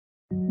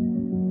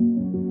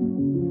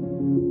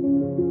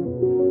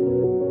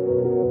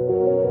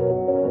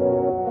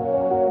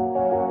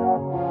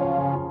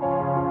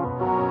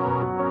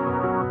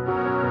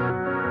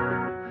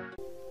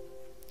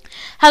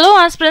Hello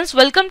aspirants,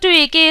 welcome to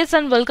AKS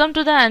and welcome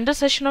to the under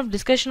session of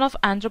discussion of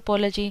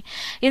anthropology.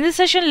 In this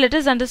session, let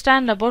us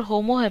understand about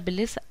Homo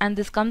habilis, and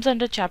this comes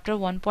under chapter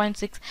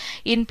 1.6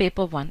 in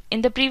paper 1.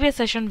 In the previous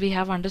session, we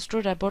have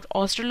understood about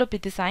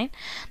Australopithecine,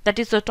 that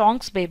is the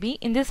Tonks baby.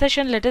 In this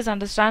session, let us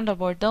understand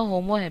about the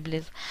Homo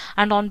habilis.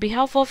 And on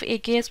behalf of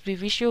AKS, we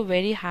wish you a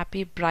very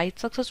happy, bright,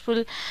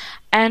 successful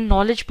and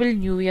knowledgeable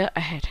new year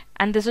ahead.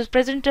 And this is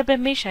presented by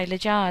me,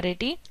 Sailaja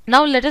RAT.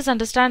 Now let us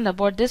understand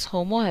about this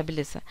Homo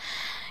habilis.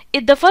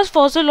 The first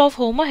fossil of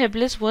Homo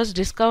habilis was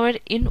discovered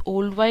in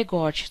Olduvai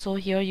Gorge. So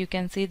here you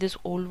can see this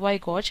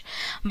Olduvai Gorge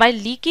by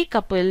Leakey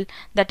couple,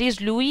 that is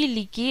Louis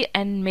Leakey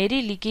and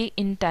Mary Leakey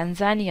in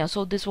Tanzania.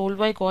 So this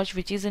Olduvai Gorge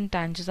which is in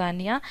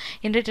Tanzania,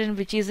 in return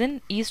which is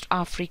in East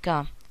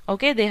Africa.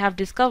 Okay, they have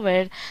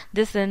discovered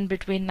this in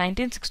between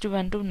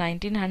 1961 to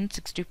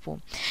 1964.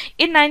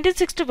 In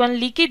 1961,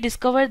 Leakey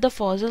discovered the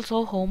fossils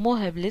of Homo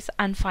habilis,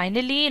 and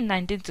finally in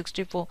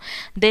 1964,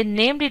 they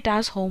named it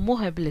as Homo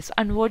habilis.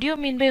 And what do you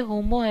mean by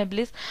Homo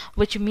habilis?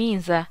 Which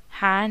means a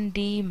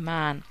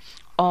handyman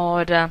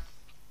or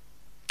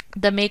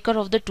the maker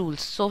of the tools.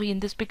 So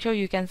in this picture,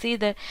 you can see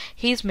that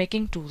he is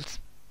making tools.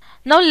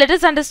 Now let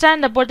us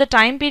understand about the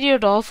time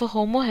period of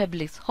Homo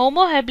habilis.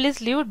 Homo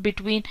habilis lived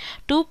between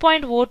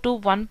 2.0 to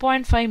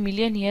 1.5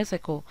 million years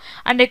ago,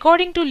 and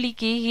according to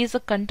Leakey, he is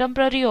a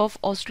contemporary of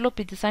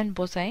Australopithecine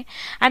bosai,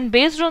 and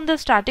based on the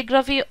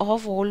stratigraphy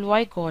of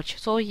Olduvai Gorge.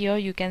 So here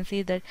you can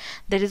see that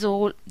there is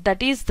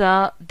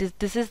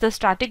this is the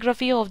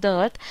stratigraphy of the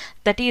Earth.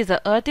 That is,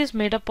 the Earth is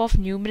made up of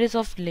numerous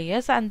of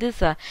layers, and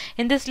this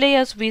in these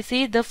layers we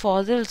see the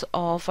fossils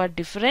of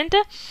different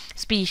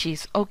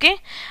species. Okay,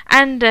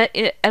 and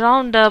around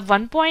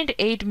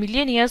 1.8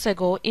 million years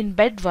ago in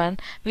bed 1,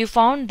 we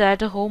found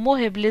that Homo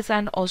habilis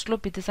and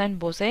Australopithecine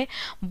bosai,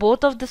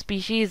 both of the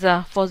species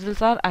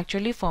fossils are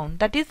actually found.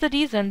 That is the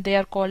reason they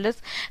are called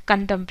as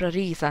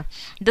contemporaries.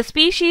 The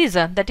species,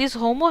 that is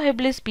Homo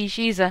habilis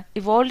species,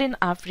 evolved in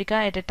Africa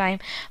at a time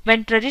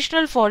when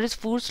traditional forest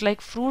foods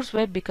like fruits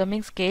were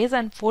becoming scarce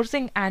and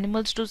forcing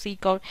animals to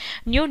seek out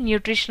new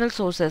nutritional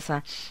sources.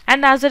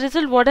 And as a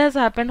result, what has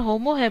happened?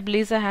 Homo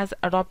habilis has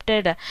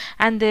adopted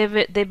and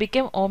they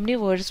became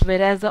omnivores,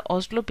 whereas the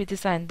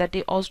Australopithecine, that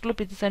is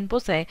Australopithecine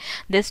bosai,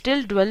 they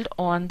still dwelled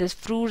on this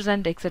fruits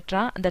and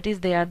etc. That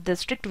is, they are the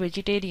strict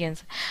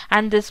vegetarians,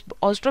 and this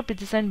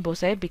Australopithecine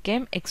bosai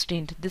became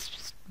extinct.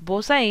 This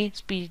bosai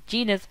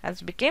genus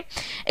has become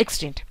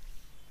extinct.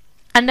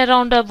 And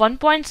around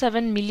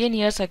 1.7 million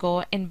years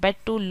ago in bed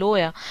 2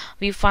 lower,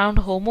 we found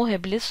Homo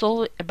habilis.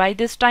 So by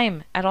this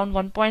time, around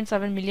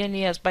 1.7 million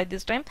years, by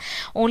this time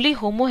only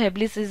Homo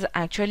habilis is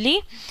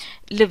actually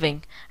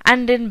living.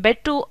 And in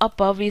bed 2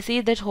 upper, we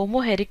see that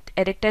Homo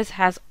erectus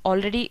has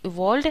already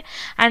evolved,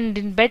 and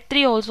in bed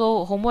 3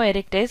 also Homo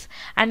erectus,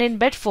 and in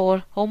bed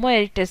 4 Homo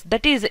erectus.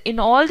 That is, in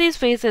all these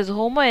phases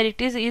Homo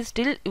erectus is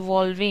still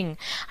evolving.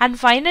 And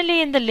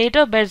finally in the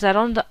later beds,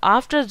 around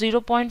after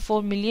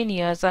 0.4 million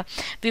years,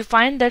 we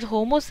find that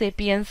Homo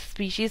sapiens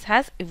species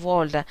has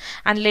evolved,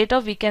 and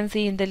later we can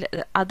see in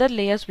the other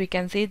layers we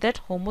can see that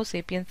Homo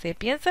sapiens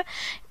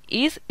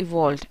is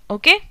evolved.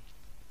 Okay,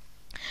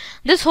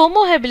 this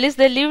Homo habilis,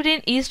 they lived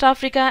in East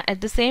Africa at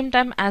the same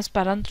time as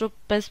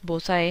Paranthropus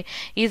bosai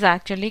is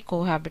actually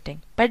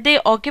cohabiting, but they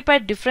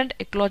occupied different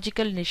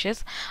ecological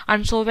niches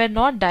and so were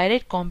not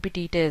direct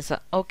competitors.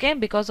 Okay,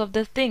 because of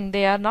this thing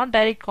they are not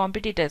direct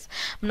competitors.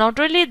 Not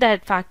only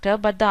that factor,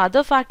 but the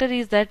other factor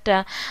is that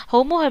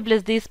Homo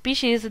habilis, these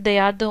species, they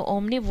are the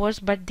omnivores,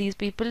 but these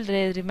people,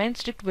 they remain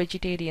strict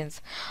vegetarians.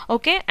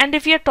 Okay, and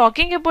if you are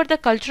talking about the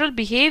cultural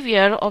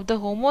behavior of the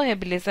Homo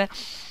habilis,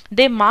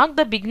 they mark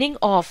the beginning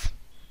of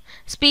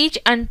speech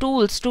and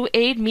tools to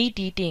aid meat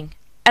eating.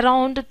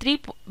 Around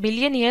 3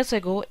 million years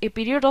ago, a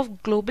period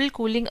of global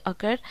cooling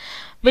occurred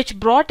which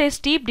brought a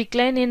steep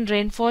decline in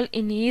rainfall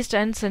in East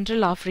and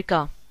Central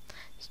Africa.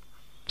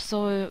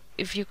 So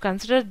if you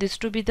consider this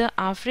to be the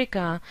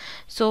Africa,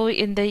 so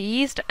in the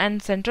East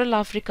and Central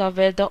Africa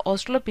where the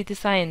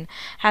Australopithecine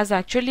has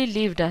actually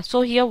lived,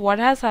 so here what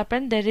has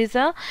happened, there is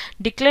a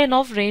decline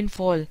of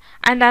rainfall,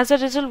 and as a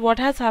result what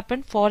has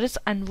happened, forests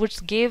and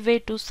woods gave way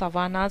to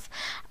savannas,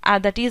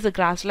 that is the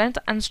grasslands,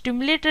 and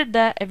stimulated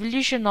the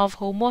evolution of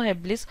Homo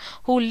habilis,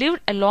 who lived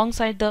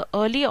alongside the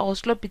early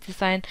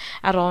Australopithecine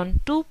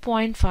around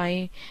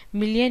 2.5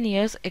 million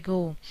years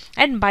ago.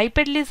 And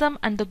bipedalism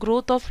and the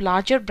growth of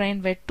larger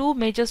brain were two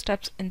major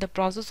steps in the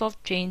process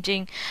of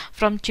changing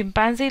from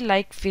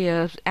chimpanzee-like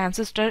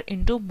ancestor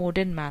into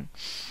modern man.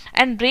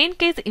 And brain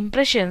case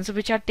impressions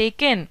which are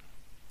taken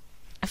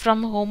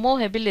from Homo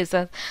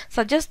habilis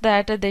suggest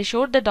that they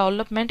showed the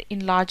development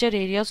in larger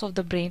areas of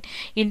the brain,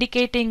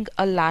 indicating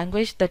a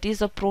language, that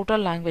is a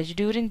proto-language.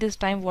 During this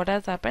time what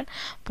has happened?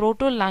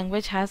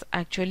 Proto-language has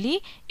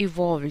actually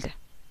evolved.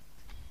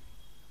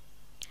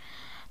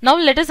 Now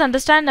let us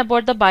understand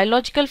about the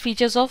biological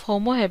features of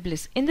Homo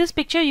habilis. In this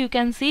picture you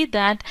can see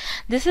that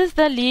this is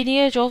the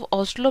lineage of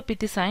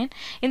Australopithecine.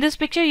 In this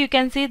picture you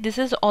can see this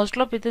is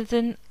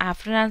Australopithecine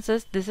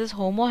afarensis, this is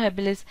Homo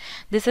habilis,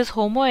 this is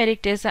Homo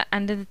erectus,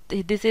 and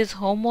this is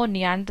Homo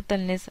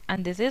neanderthalensis,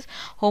 and this is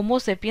Homo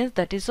sapiens,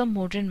 that is a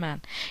modern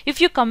man. If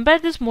you compare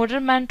this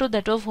modern man to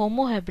that of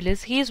Homo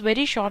habilis, he is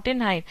very short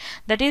in height,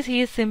 that is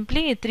he is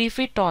simply 3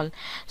 feet tall.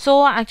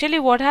 So actually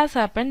what has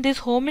happened, these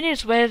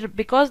hominids were,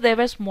 because they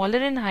were smaller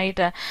in height,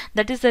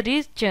 that is the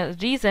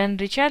reason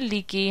Richard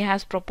Leakey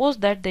has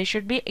proposed that they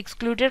should be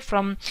excluded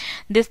from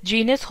this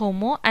genus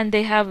Homo, and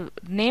they have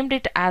named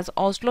it as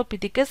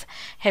Australopithecus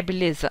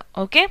habilis.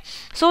 Okay,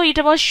 so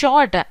it was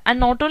short, and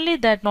not only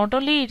that, not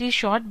only it is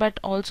short, but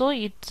also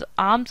its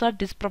arms are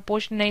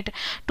disproportionate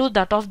to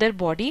that of their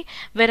body,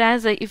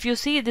 whereas if you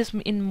see this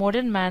in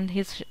modern man,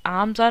 his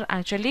arms are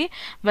actually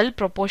well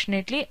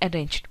proportionately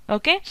arranged.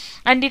 Okay,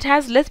 and it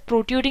has less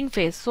protruding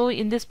face. So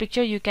in this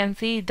picture you can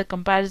see the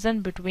comparison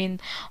between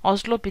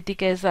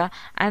Australopithecus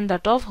and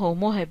that of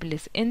Homo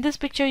habilis. In this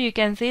picture you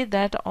can see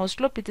that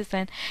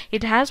Australopithecine,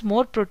 it has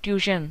more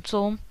protrusion.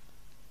 So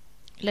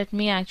let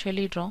me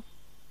actually draw.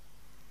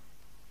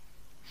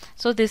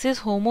 So this is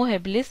Homo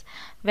habilis,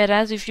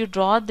 whereas if you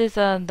draw this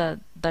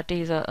that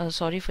is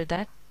sorry for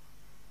that,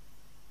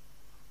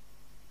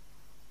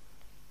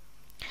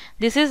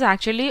 this is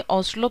actually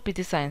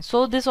Australopithecine.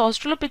 So this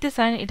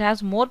Australopithecine, it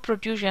has more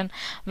protrusion,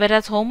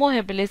 whereas Homo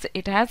habilis,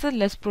 it has a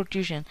less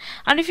protrusion.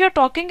 And if you are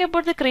talking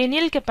about the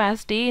cranial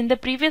capacity, in the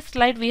previous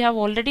slide we have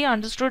already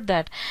understood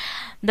that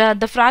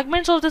the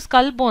fragments of the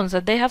skull bones,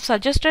 they have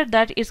suggested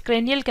that its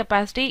cranial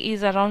capacity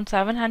is around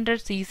 700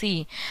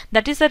 cc.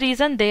 That is the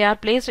reason they are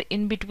placed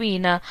in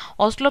between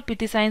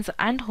Australopithecines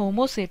and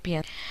Homo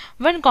sapiens.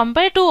 When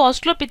compared to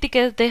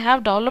Australopithecus, they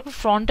have developed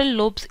frontal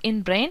lobes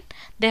in brain.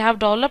 They have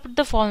developed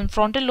the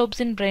frontal lobes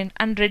in brain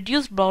and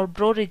reduced brow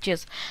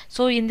ridges.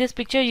 So in this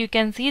picture you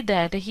can see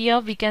that here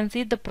we can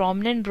see the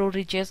prominent brow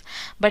ridges,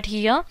 but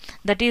here,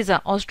 that is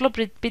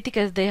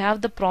Australopithecus, they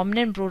have the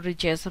prominent brow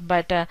ridges,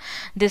 but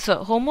this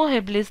Homo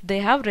habilis, they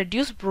have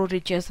reduced brow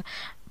ridges,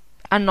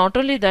 and not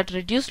only that,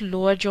 reduced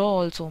lower jaw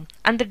also,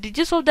 and the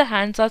digits of the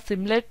hands are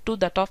similar to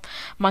that of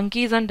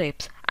monkeys and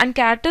apes. And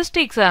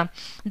characteristics,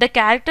 the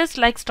characters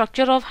like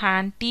structure of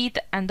hand, teeth,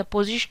 and the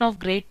position of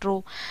great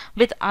toe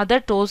with other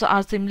toes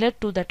are similar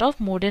to that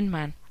of modern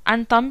man.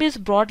 And thumb is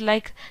broad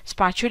like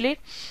spatulate.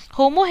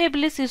 Homo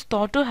habilis is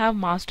thought to have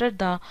mastered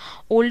the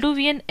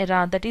Oldovian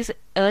era, that is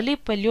early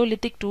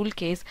Paleolithic tool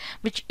case,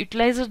 which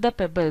utilizes the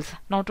pebbles.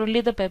 Not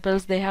only the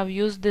pebbles, they have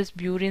used this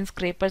burin,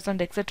 scrapers,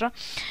 and etc.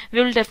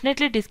 We will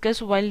definitely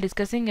discuss while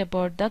discussing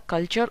about the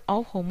culture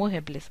of Homo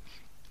habilis.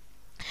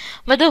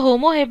 Whether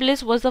Homo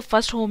habilis was the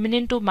first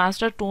hominin to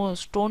master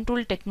stone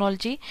tool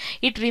technology,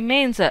 it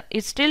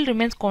still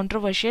remains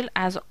controversial,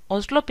 as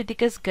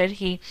Australopithecus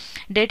garhi,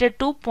 dated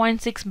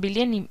 2.6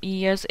 billion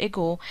years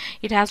ago,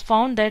 it has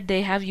found that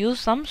they have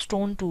used some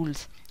stone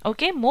tools.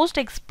 Okay, most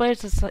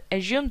experts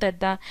assume that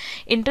the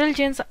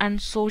intelligence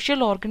and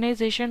social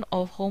organization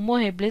of Homo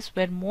habilis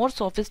were more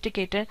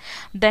sophisticated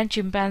than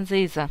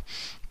chimpanzees.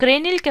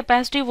 Cranial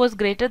capacity was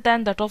greater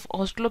than that of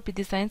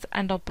Australopithecines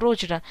and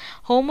approached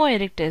Homo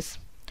erectus.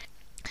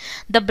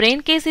 The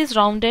brain case is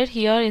rounded.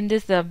 Here in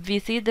this we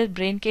see the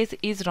brain case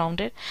is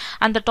rounded,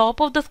 and the top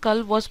of the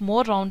skull was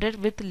more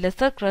rounded with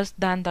lesser crust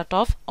than that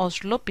of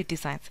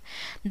Australopithecines.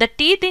 The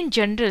teeth in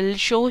general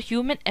show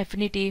human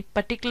affinity,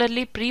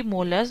 particularly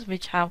premolars,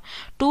 which have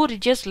two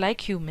ridges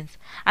like humans,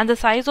 and the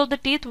size of the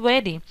teeth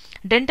vary.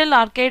 Dental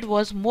arcade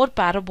was more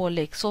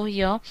parabolic. So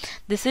here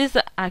this is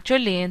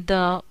actually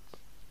the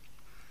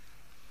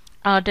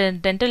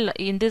dental,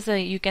 in this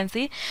you can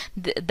see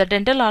the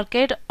dental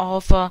arcade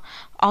of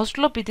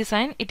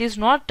Australopithecine, it is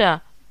not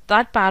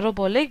that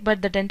parabolic,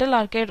 but the dental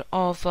arcade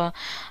of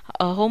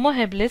Homo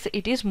habilis,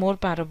 it is more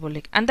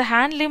parabolic, and the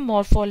hand limb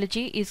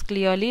morphology is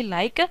clearly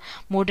like a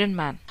modern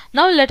man.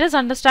 Now let us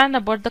understand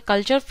about the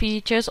culture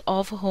features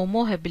of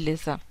Homo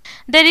habilis.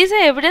 There is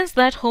evidence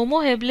that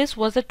Homo habilis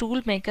was a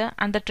tool maker,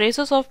 and the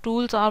traces of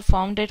tools are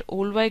found at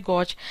Olvai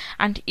Gorge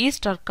and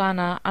East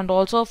Turkana, and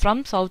also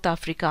from South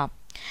Africa.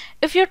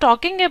 If you're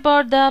talking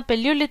about the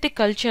Paleolithic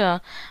culture,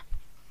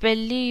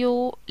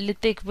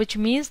 Paleolithic, which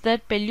means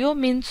that Paleo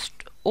means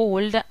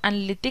old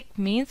and lithic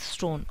means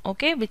stone,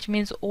 okay, which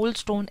means old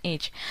stone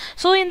age.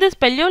 So in this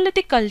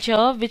Paleolithic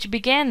culture, which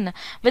began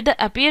with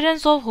the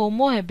appearance of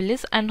Homo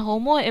habilis, and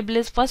Homo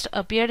habilis first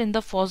appeared in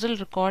the fossil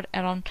record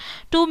around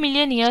 2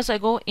 million years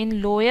ago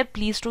in Lower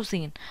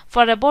Pleistocene.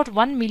 For about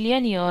 1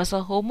 million years,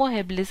 Homo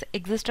habilis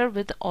existed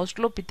with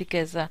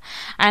Australopithecus,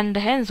 and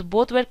hence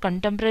both were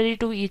contemporary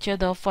to each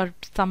other for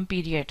some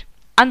period.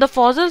 And the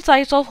fossil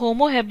sites of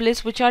Homo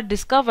habilis which are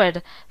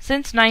discovered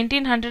since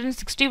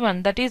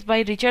 1961, that is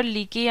by Richard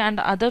Leakey and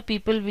other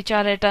people, which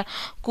are at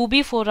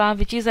Kubifora,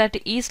 which is at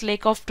East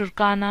Lake of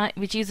Turkana,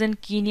 which is in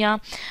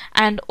Kenya,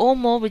 and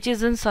Homo, which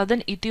is in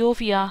southern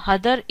Ethiopia,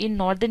 Hadar in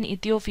northern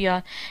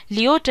Ethiopia,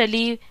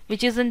 Leoteli,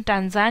 which is in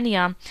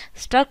Tanzania,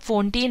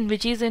 Sterkfontein,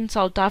 which is in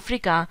South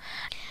Africa,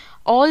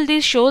 All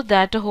these show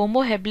that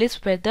Homo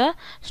habilis were the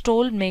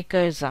stone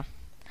makers.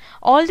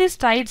 All these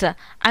sites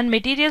and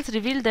materials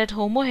reveal that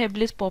Homo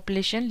habilis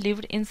population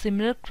lived in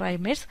similar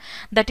climates,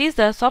 that is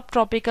the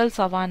subtropical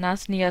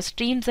savannas near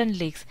streams and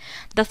lakes.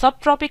 The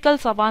subtropical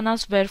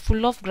savannas were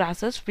full of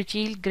grasses which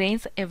yield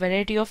grains, a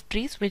variety of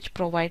trees which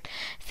provide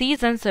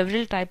seeds, and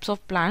several types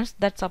of plants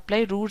that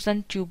supply roots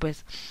and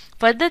tubers.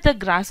 Further, the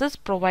grasses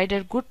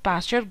provided good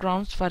pasture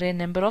grounds for a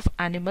number of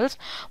animals,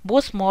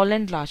 both small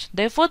and large.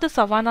 Therefore, the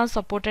savannas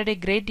supported a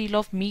great deal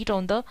of meat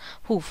on the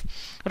hoof.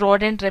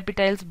 Rodent,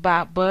 reptiles,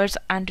 birds,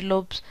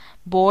 antelopes,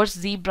 boars,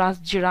 zebras,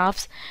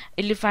 giraffes,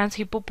 elephants,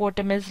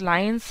 hippopotamus,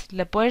 lions,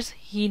 leopards,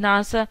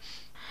 hyenas.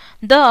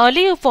 The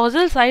early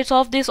fossil sites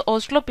of this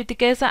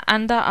Australopithecus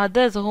and the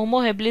others, Homo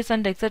habilis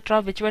and etc.,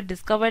 which were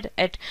discovered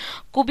at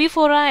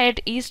Kubifora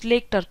at East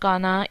Lake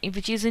Turkana,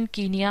 which is in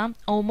Kenya,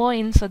 Homo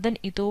in southern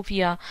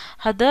Ethiopia,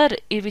 Hadar,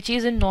 which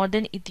is in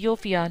northern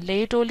Ethiopia,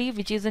 Laetoli,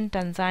 which is in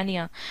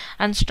Tanzania,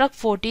 and Struck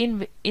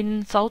 14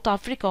 in South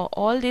Africa.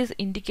 All these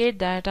indicate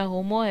that a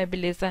Homo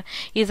habilis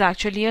is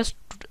actually a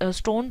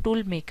stone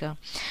tool maker.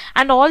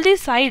 And all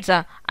these sites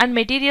and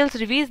materials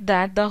reveal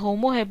that the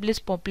Homo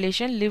habilis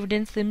population lived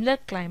in similar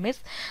climates,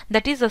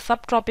 that is the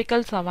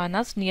subtropical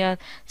savannas near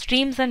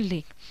streams and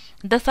lakes.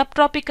 The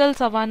subtropical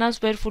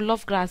savannas were full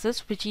of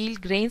grasses which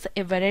yield grains,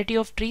 a variety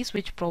of trees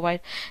which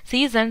provide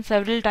seeds, and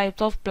several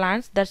types of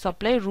plants that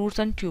supply roots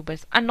and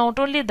tubers. And not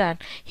only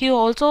that, he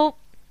also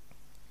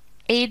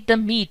ate the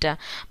meat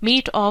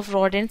of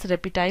rodents,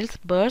 reptiles,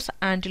 birds,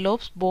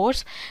 antelopes,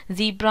 boars,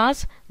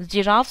 zebras,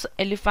 giraffes,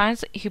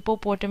 elephants,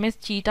 hippopotamus,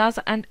 cheetahs,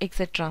 and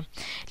etc.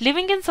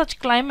 Living in such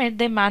climate,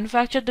 they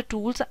manufactured the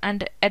tools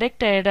and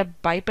erected a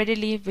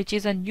bipedally, which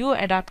is a new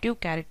adaptive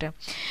character.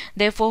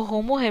 Therefore,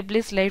 Homo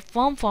habilis laid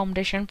firm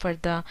foundation for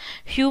the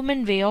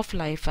human way of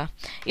life.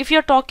 If you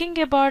are talking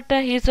about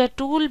his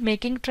tool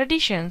making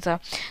traditions,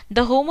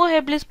 the Homo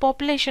habilis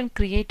population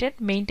created,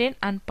 maintained,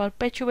 and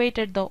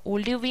perpetuated the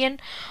Oldovian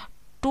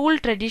tool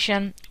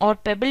tradition or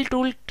pebble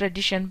tool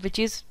tradition, which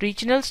is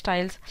regional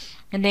styles,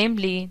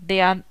 namely they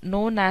are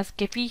known as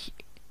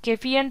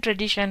Keffian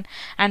tradition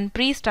and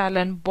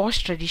pre-Stalin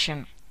Bosch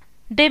tradition.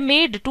 They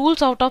made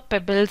tools out of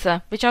pebbles,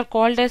 which are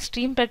called as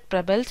stream bed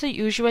pebbles,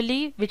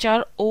 usually which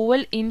are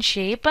oval in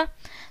shape.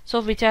 So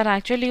which are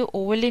actually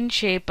oval in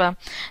shape,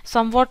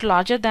 somewhat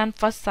larger than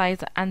first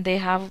size, and they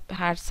have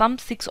had some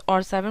 6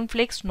 or 7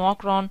 flakes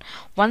knocked on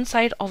one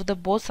side of the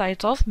both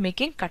sides of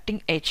making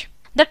cutting edge.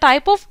 The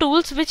type of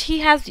tools which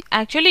he has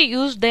actually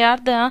used, they are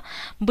the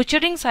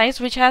butchering size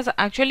which has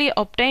actually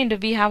obtained.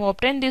 We have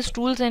obtained these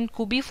tools in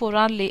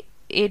Kubifora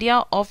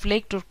area of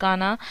Lake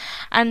Turkana,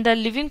 and the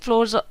living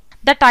floors.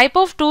 The type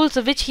of tools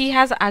which he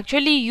has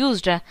actually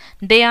used,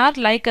 they are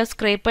like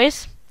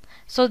scrapers.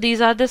 So these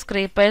are the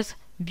scrapers,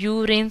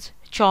 burins,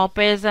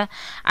 choppers,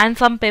 and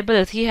some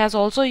pebbles. He has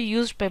also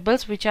used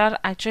pebbles which are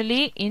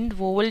actually in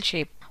oval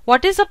shape.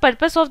 What is the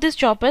purpose of these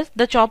choppers?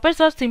 The choppers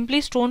are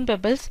simply stone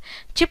pebbles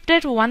chipped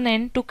at one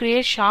end to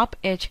create sharp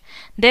edge.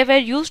 They were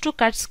used to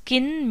cut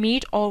skin,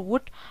 meat or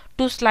wood,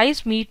 to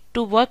slice meat,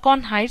 to work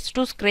on hides,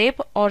 to scrape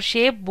or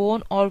shape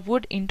bone or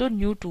wood into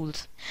new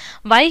tools.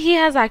 Why he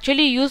has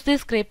actually used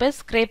these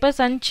scrapers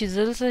and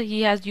chisels?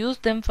 He has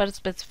used them for a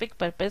specific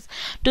purpose,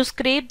 to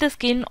scrape the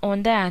skin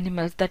on the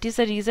animals. That is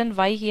the reason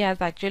why he has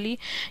actually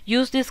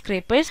used these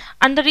scrapers,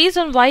 and the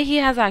reason why he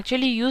has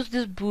actually used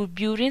these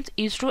burins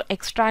is to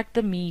extract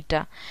the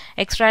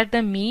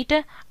meat,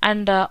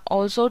 and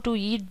also to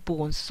eat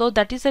bones. So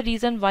that is the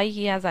reason why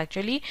he has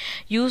actually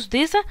used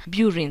these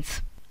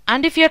burins.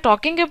 And if you are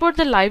talking about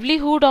the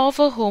livelihood of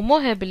Homo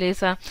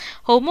habilis,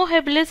 Homo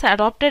habilis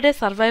adopted a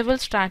survival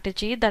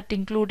strategy that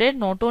included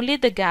not only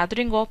the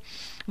gathering of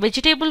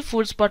vegetable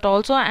foods but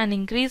also an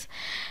increased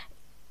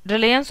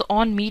reliance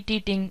on meat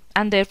eating,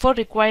 and therefore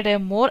required a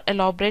more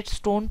elaborate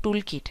stone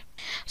toolkit.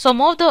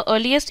 Some of the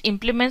earliest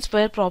implements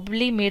were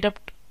probably made up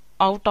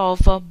out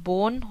of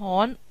bone,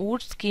 horn,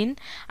 wood, skin,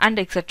 and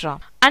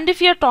etc. And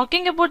if you are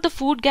talking about the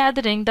food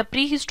gathering, the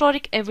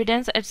prehistoric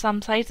evidence at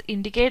some sites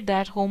indicate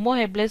that Homo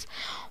habilis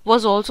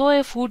was also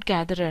a food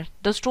gatherer.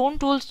 The stone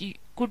tools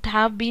could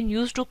have been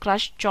used to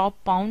crush,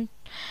 chop, pound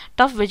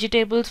tough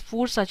vegetables,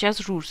 foods such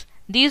as roots.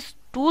 These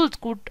tools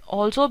could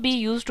also be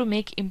used to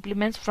make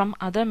implements from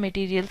other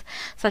materials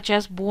such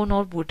as bone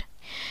or wood.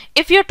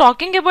 If you are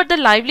talking about the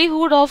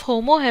livelihood of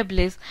Homo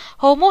habilis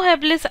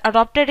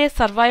adopted a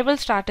survival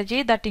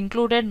strategy that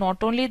included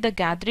not only the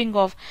gathering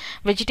of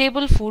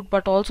vegetable food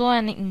but also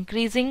an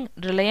increasing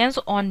reliance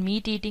on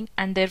meat eating,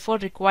 and therefore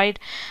required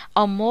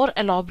a more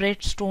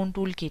elaborate stone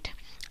toolkit.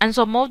 And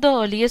some of the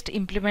earliest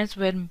implements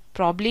were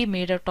probably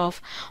made out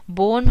of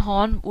bone,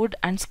 horn, wood,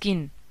 and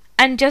skin.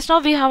 And just now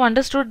we have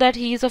understood that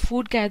he is a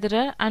food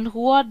gatherer, and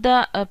who are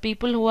the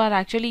people who are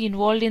actually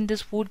involved in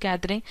this food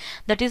gathering?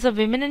 That is, the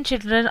women and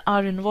children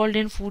are involved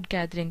in food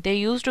gathering. They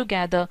used to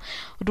gather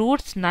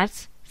roots,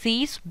 nuts,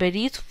 seeds,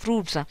 berries,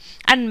 fruits,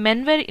 and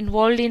men were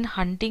involved in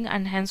hunting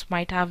and hence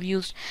might have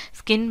used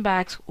skin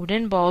bags,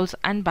 wooden bowls,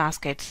 and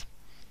baskets.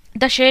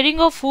 The sharing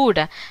of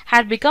food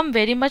had become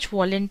very much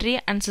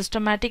voluntary and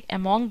systematic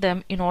among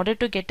them in order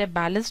to get a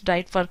balanced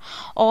diet for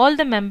all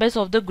the members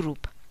of the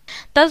group.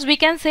 Thus, we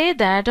can say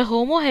that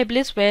Homo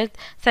habilis were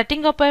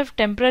setting up a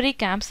temporary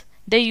camps.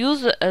 They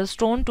used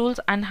stone tools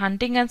and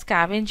hunting and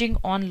scavenging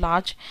on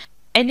large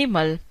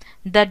animal.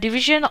 The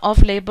division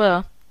of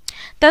labor.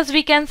 Thus,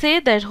 we can say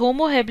that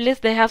Homo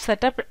habilis, they have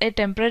set up a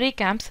temporary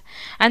camps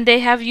and they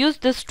have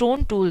used the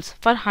stone tools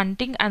for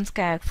hunting and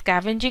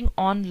scavenging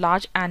on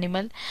large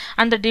animal,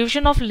 and the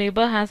division of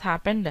labor has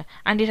happened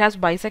and it has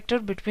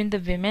bisected between the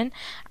women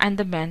and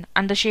the men,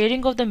 and the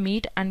sharing of the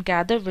meat and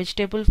gathered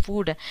vegetable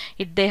food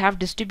they have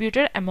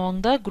distributed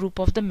among the group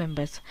of the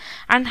members.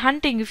 And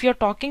hunting, if you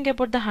are talking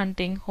about the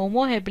hunting,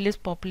 Homo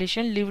habilis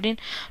population lived in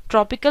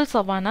tropical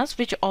savannas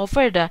which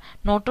offered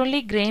not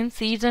only grain,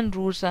 seeds and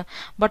roots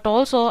but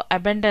also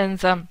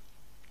abundance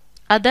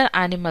other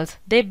animals.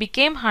 They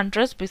became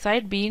hunters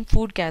beside being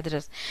food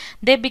gatherers.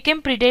 They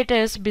became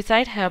predators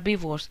beside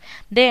herbivores.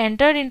 They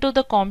entered into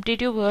the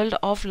competitive world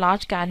of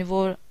large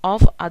carnivore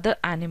of other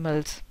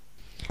animals.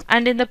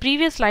 And in the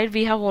previous slide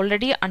we have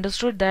already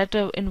understood that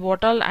in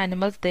what all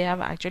animals they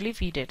have actually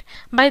feeded.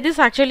 By this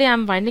actually I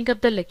am winding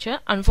up the lecture.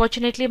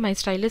 Unfortunately my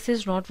stylus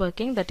is not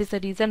working. That is the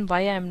reason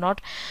why I am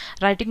not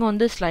writing on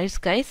the slides,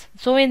 guys.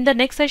 So in the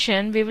next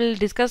session we will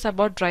discuss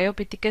about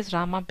Dryopithecus,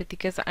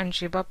 Ramapithecus and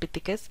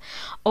Shibapithecus.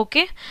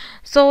 Okay,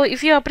 so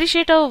if you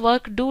appreciate our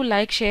work, do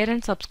like, share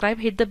and subscribe.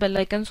 Hit the bell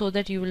icon so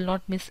that you will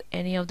not miss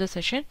any of the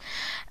session.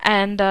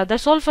 And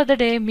that's all for the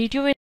day. Meet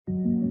you in